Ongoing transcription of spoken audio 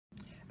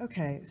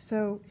Okay,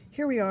 so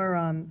here we are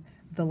on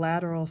the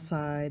lateral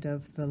side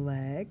of the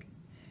leg,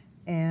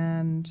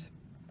 and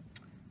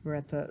we're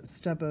at the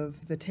stub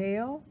of the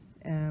tail,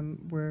 and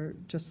we're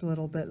just a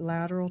little bit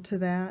lateral to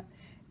that,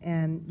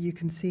 and you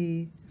can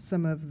see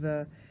some of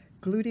the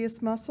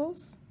gluteus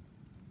muscles.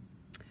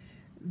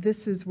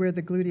 This is where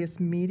the gluteus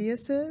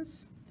medius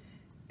is,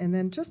 and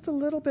then just a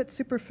little bit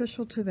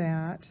superficial to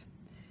that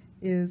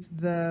is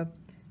the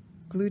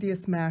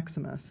gluteus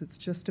maximus. It's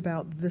just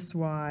about this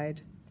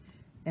wide,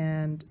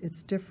 and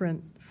it's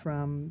different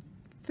from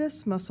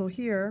this muscle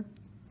here.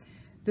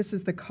 This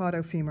is the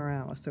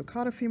caudofemoralis. So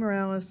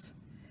caudofemoralis,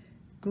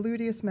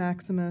 gluteus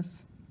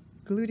maximus,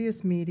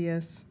 gluteus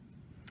medius,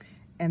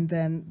 and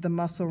then the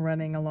muscle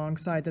running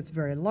alongside that's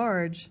very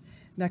large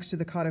next to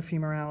the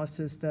caudofemoralis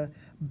is the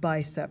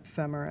bicep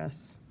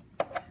femoris.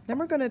 Then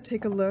we're going to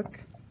take a look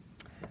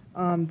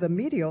on the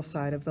medial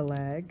side of the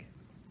leg,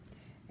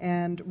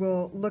 and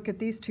we'll look at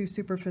these two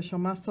superficial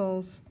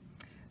muscles,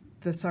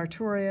 the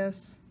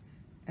sartorius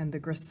and the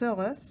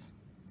gracilis,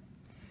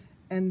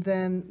 and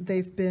then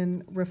they've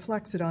been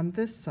reflected on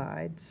this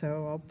side.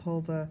 So I'll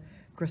pull the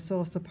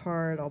gracilis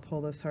apart, I'll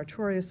pull the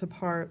sartorius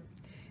apart,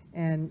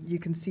 and you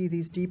can see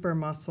these deeper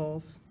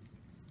muscles.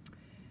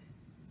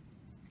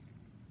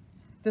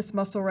 This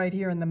muscle right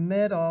here in the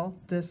middle,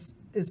 this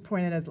is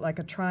pointed as like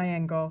a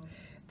triangle.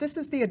 This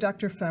is the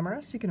adductor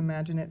femoris. You can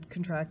imagine it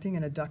contracting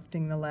and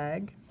adducting the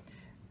leg.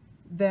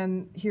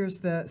 Then here's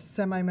the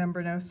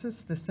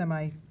semimembranosus, the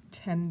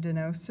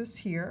semitendinosus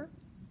here.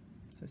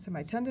 So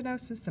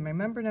semitendinosus,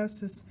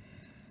 semimembranosus,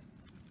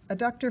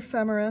 adductor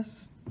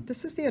femoris.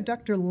 This is the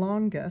adductor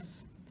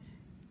longus.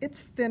 It's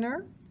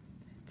thinner.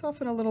 It's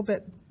often a little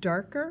bit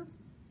darker.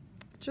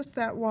 It's just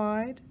that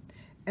wide.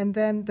 And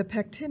then the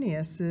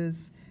pectineus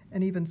is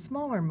an even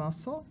smaller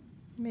muscle,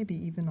 maybe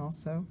even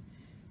also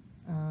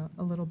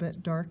a little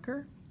bit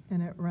darker,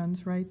 and it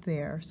runs right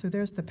there. So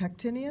there's the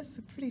pectineus,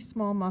 a pretty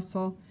small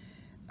muscle,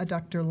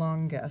 adductor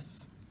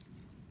longus.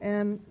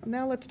 And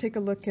now let's take a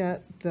look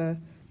at the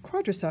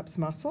quadriceps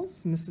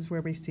muscles, and this is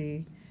where we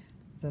see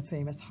the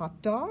famous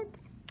hot dog.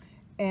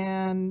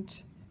 And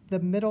the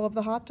middle of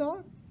the hot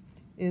dog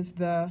is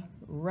the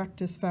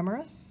rectus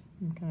femoris.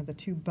 And kind of the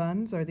two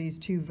buns are these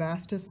two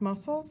vastus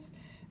muscles,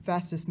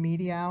 vastus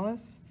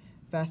medialis,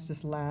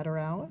 vastus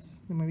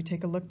lateralis. And when we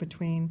take a look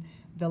between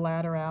the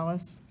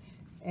lateralis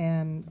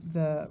and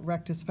the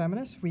rectus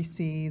femoris, we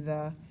see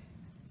the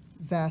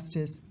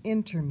vastus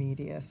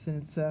intermedius,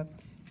 and it's a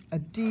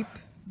deep,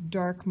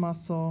 dark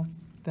muscle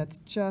that's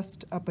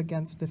just up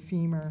against the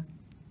femur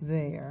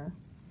there.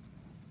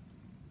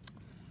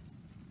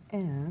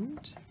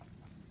 And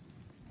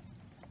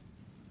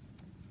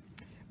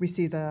we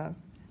see the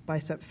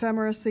bicep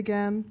femoris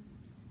again.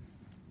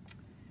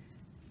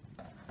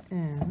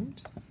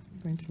 And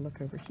I'm going to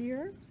look over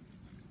here.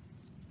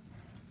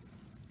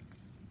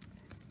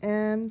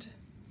 And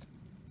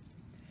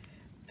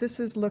this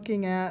is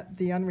looking at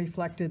the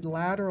unreflected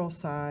lateral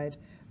side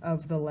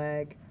of the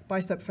leg,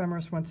 bicep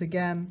femoris once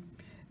again.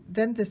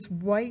 Then this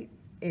white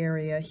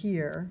area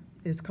here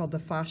is called the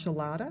fascia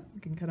lata. You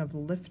can kind of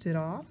lift it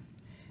off.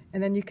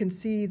 And then you can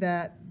see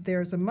that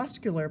there's a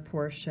muscular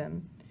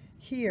portion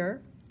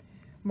here,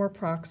 more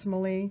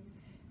proximally,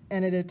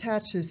 and it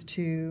attaches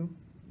to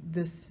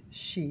this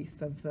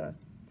sheath of the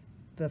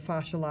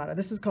fascia lata.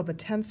 This is called the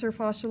tensor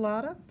fascia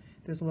lata.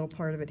 There's a little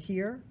part of it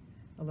here,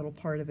 a little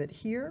part of it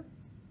here.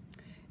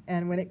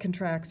 And when it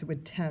contracts, it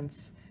would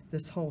tense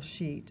this whole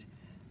sheet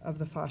of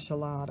the fascia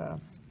lata.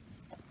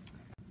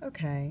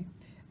 Okay,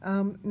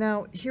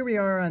 now here we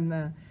are on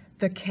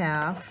the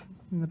calf,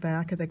 in the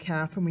back of the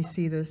calf, and we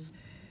see this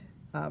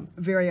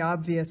very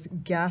obvious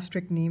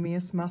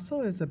gastrocnemius muscle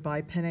is a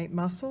bipinnate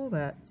muscle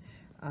that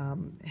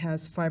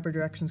has fiber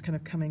directions kind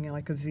of coming in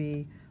like a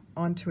V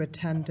onto a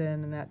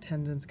tendon, and that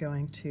tendon's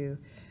going to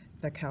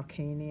the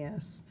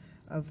calcaneus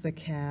of the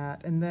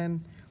cat. And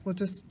then we'll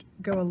just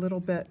go a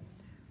little bit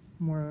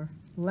more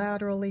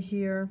laterally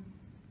here,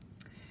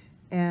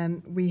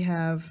 and we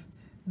have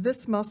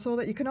this muscle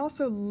that you can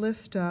also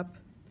lift up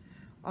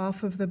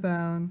off of the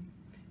bone,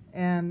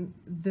 and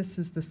this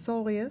is the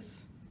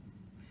soleus,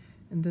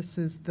 and this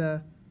is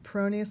the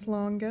peroneus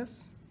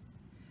longus,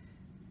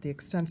 the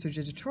extensor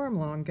digitorum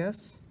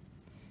longus,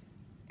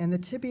 and the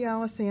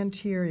tibialis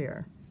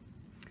anterior.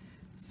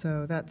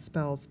 So that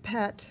spells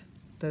PET,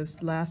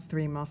 those last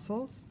three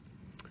muscles.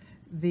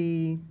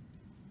 The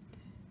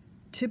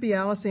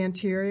tibialis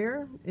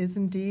anterior is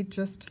indeed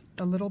just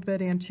a little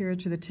bit anterior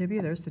to the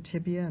tibia. There's the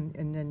tibia,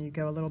 and then you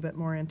go a little bit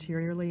more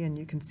anteriorly, and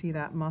you can see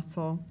that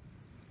muscle.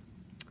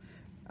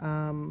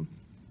 And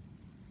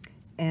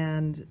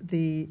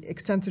the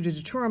extensor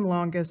digitorum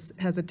longus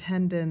has a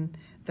tendon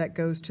that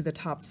goes to the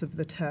tops of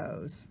the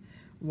toes,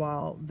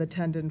 while the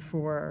tendon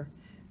for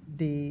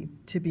the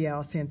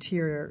tibialis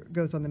anterior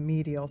goes on the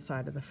medial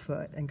side of the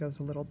foot and goes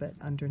a little bit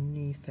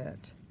underneath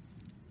it.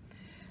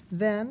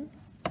 Then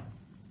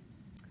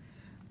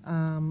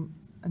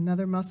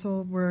another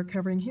muscle we're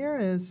covering here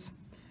is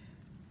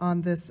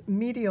on this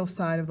medial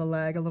side of the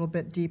leg, a little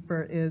bit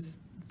deeper, is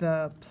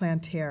the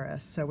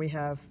plantaris. So we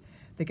have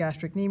the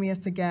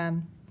gastrocnemius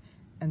again,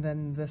 and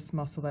then this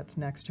muscle that's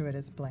next to it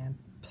is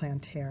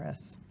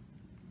plantaris.